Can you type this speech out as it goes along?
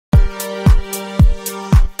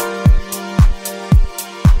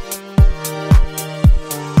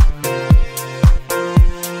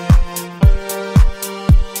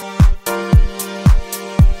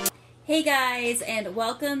guys, and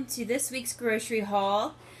welcome to this week's grocery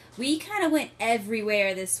haul. We kind of went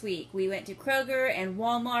everywhere this week. We went to Kroger and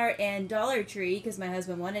Walmart and Dollar Tree because my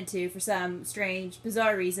husband wanted to for some strange,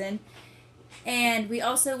 bizarre reason. And we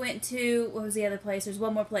also went to, what was the other place? There's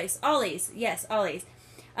one more place. Ollie's. Yes, Ollie's.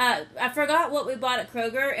 I forgot what we bought at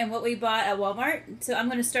Kroger and what we bought at Walmart. So I'm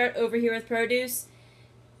going to start over here with produce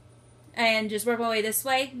and just work my way this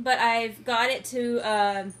way. But I've got it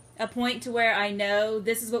to a point to where I know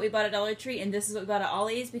this is what we bought at Dollar Tree and this is what we bought at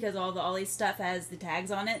Ollie's because all the Ollie's stuff has the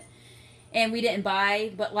tags on it. And we didn't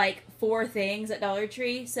buy but like 4 things at Dollar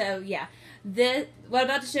Tree. So yeah, what I'm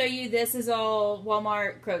about to show you, this is all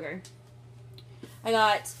Walmart, Kroger. I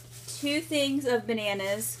got 2 things of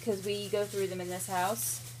bananas because we go through them in this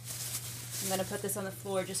house. I'm going to put this on the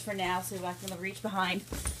floor just for now so I can reach behind.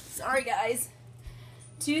 Sorry guys.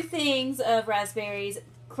 2 things of raspberries.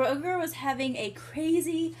 Kroger was having a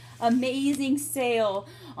crazy, amazing sale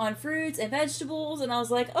on fruits and vegetables, and I was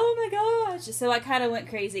like, oh my gosh. So I kind of went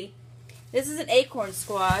crazy. This is an acorn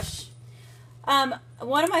squash.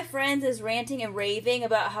 One of my friends is ranting and raving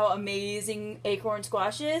about how amazing acorn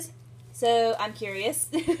squash is. So I'm curious.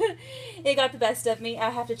 It got the best of me.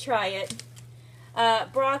 I have to try it.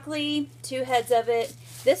 Broccoli, 2 heads of it.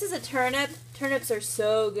 This is a turnip. Turnips are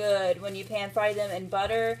so good when you pan fry them in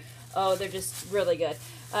butter. Oh, they're just really good.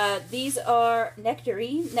 These are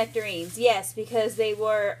nectarines, yes, because they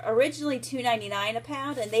were originally $2.99 a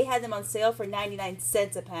pound, and they had them on sale for 99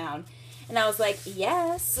 cents a pound. And I was like,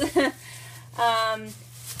 yes.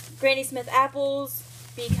 Granny Smith apples,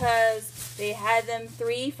 because they had them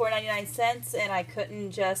 3 for 99 cents, and I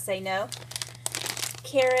couldn't just say no.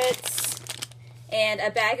 Carrots, and a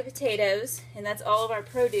bag of potatoes, and that's all of our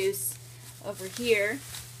produce over here.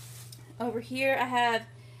 Over here I have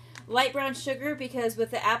light brown sugar because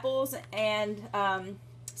with the apples and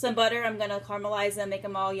some butter, I'm going to caramelize them, make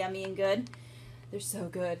them all yummy and good. They're so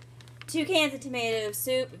good. 2 cans of tomato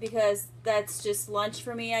soup because that's just lunch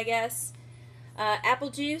for me, I guess.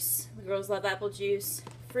 Apple juice. The girls love apple juice.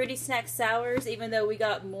 Fruity Snack Sours, even though we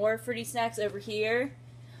got more Fruity Snacks over here.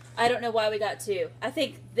 I don't know why we got 2. I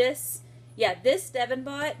think this Devin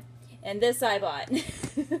bought, and this I bought.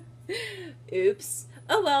 Oops.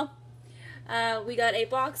 Oh well. We got a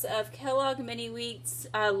box of Kellogg Mini Wheats.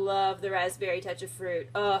 I love the raspberry touch of fruit.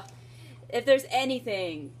 If there's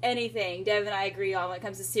anything Dev and I agree on when it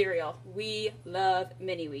comes to cereal, we love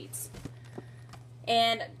Mini Wheats.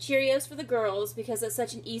 And Cheerios for the girls because it's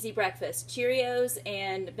such an easy breakfast. Cheerios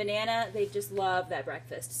and banana, they just love that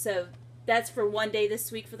breakfast. So that's for one day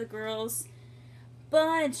this week for the girls.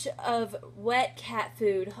 Bunch of wet cat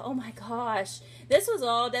food. Oh my gosh. This was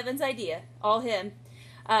all Devin's idea. All him.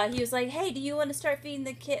 He was like, hey, do you want to start feeding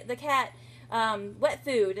the cat wet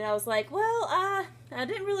food? And I was like, well, I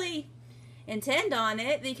didn't really intend on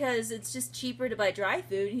it because it's just cheaper to buy dry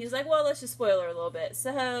food. And he was like, well, let's just spoil her a little bit.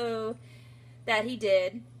 So that he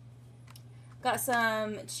did. Got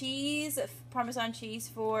some cheese, Parmesan cheese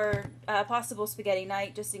for possible spaghetti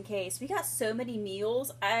night just in case. We got so many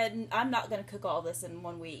meals. I'm not going to cook all this in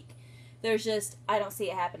 1 week. There's just, I don't see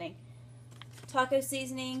it happening. Taco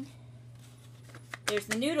seasoning. There's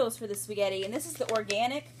the noodles for the spaghetti, and this is the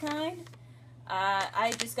organic kind.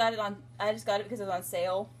 I just got it because it was on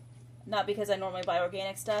sale, not because I normally buy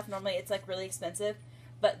organic stuff. Normally it's like really expensive,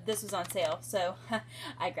 but this was on sale, so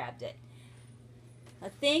I grabbed it. A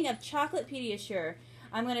thing of chocolate Pediasure.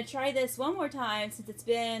 I'm gonna try this one more time since it's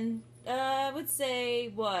been I would say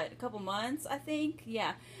what, a couple months, I think.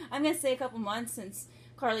 Yeah, I'm gonna say a couple months since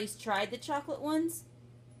Carly's tried the chocolate ones.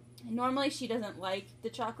 Normally she doesn't like the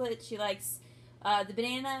chocolate. She likes the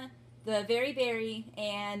banana, the berry,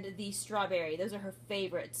 and the strawberry. Those are her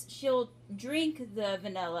favorites. She'll drink the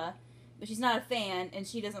vanilla, but she's not a fan, and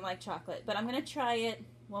she doesn't like chocolate. But I'm going to try it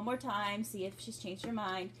one more time, see if she's changed her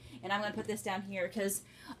mind. And I'm going to put this down here because,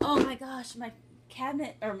 oh my gosh, my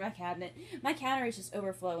counter is just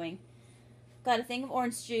overflowing. Got a thing of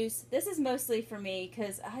orange juice. This is mostly for me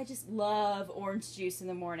because I just love orange juice in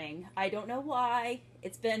the morning. I don't know why.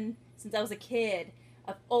 It's been since I was a kid.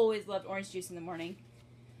 I've always loved orange juice in the morning.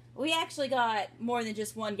 We actually got more than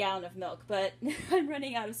just 1 gallon of milk, but I'm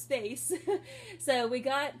running out of space. So we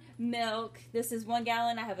got milk. This is 1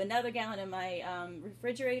 gallon. I have another gallon in my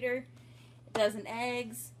refrigerator. A dozen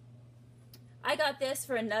eggs. I got this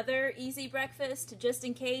for another easy breakfast, just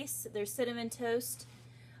in case. There's cinnamon toast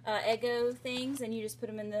Eggo things, and you just put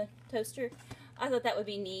them in the toaster. I thought that would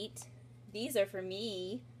be neat. These are for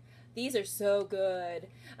me. These are so good.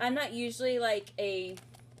 I'm not usually like a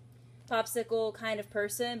popsicle kind of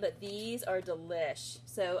person, but these are delish.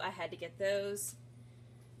 So I had to get those.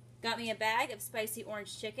 Got me a bag of spicy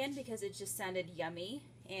orange chicken because it just sounded yummy.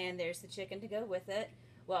 and there's the chicken to go with it.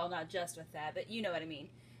 Well, not just with that, but you know what I mean.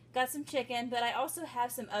 Got some chicken, but I also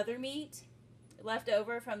have some other meat left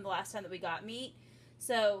over from the last time that we got meat.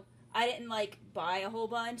 So I didn't like buy a whole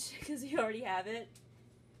bunch because we already have it.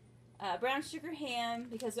 Brown sugar ham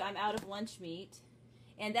because I'm out of lunch meat.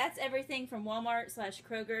 And that's everything from Walmart /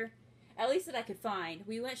 Kroger, at least that I could find.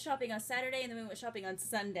 We went shopping on Saturday and then we went shopping on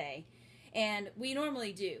Sunday. And we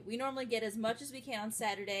normally do. We normally get as much as we can on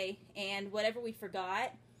Saturday, and whatever we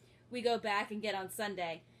forgot, we go back and get on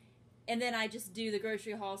Sunday. And then I just do the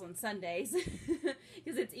grocery hauls on Sundays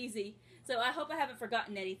because it's easy. So I hope I haven't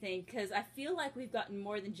forgotten anything because I feel like we've gotten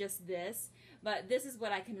more than just this. But this is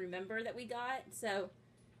what I can remember that we got. So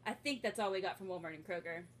I think that's all we got from Walmart and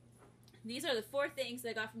Kroger. These are the 4 things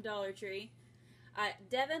that I got from Dollar Tree.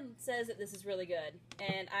 Devin says that this is really good.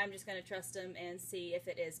 And I'm just going to trust him and see if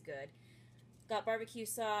it is good. Got barbecue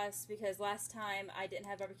sauce because last time I didn't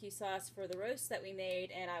have barbecue sauce for the roast that we made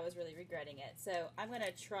and I was really regretting it. So I'm going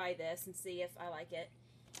to try this and see if I like it.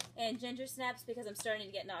 And ginger snaps because I'm starting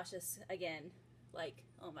to get nauseous again. Like,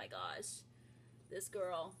 oh my gosh. This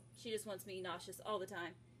girl, she just wants me nauseous all the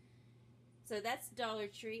time. So that's Dollar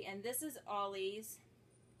Tree, and this is Ollie's.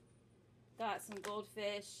 Got some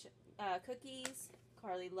goldfish cookies.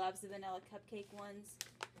 Carly loves the vanilla cupcake ones.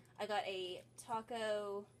 I got a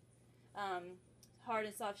taco hard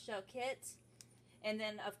and soft shell kit, and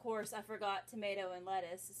then of course I forgot tomato and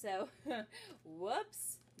lettuce, so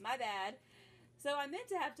whoops, my bad. So I meant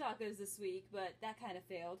to have tacos this week, but that kind of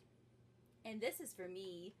failed. And this is for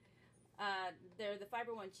me. They're the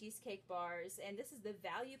Fiber One cheesecake bars, and this is the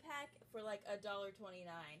value pack for like $1.29.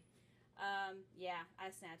 Yeah, I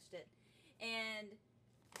snatched it. And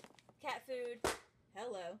cat food,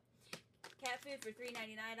 hello. Cat food for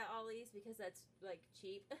 $3.99 at Ollie's because that's like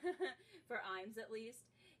cheap for Imes at least,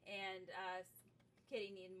 and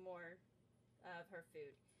Kitty needed more of her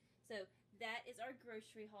food. So that is our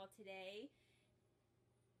grocery haul today.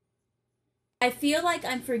 I feel like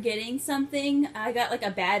I'm forgetting something. I got like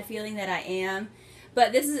a bad feeling that I am,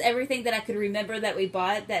 but this is everything that I could remember that we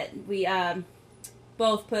bought that we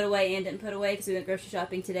both put away and didn't put away because we went grocery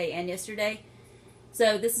shopping today and yesterday.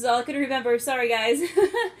 So this is all I could remember. Sorry, guys.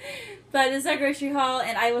 But this is our grocery haul,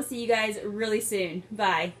 and I will see you guys really soon.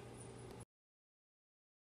 Bye.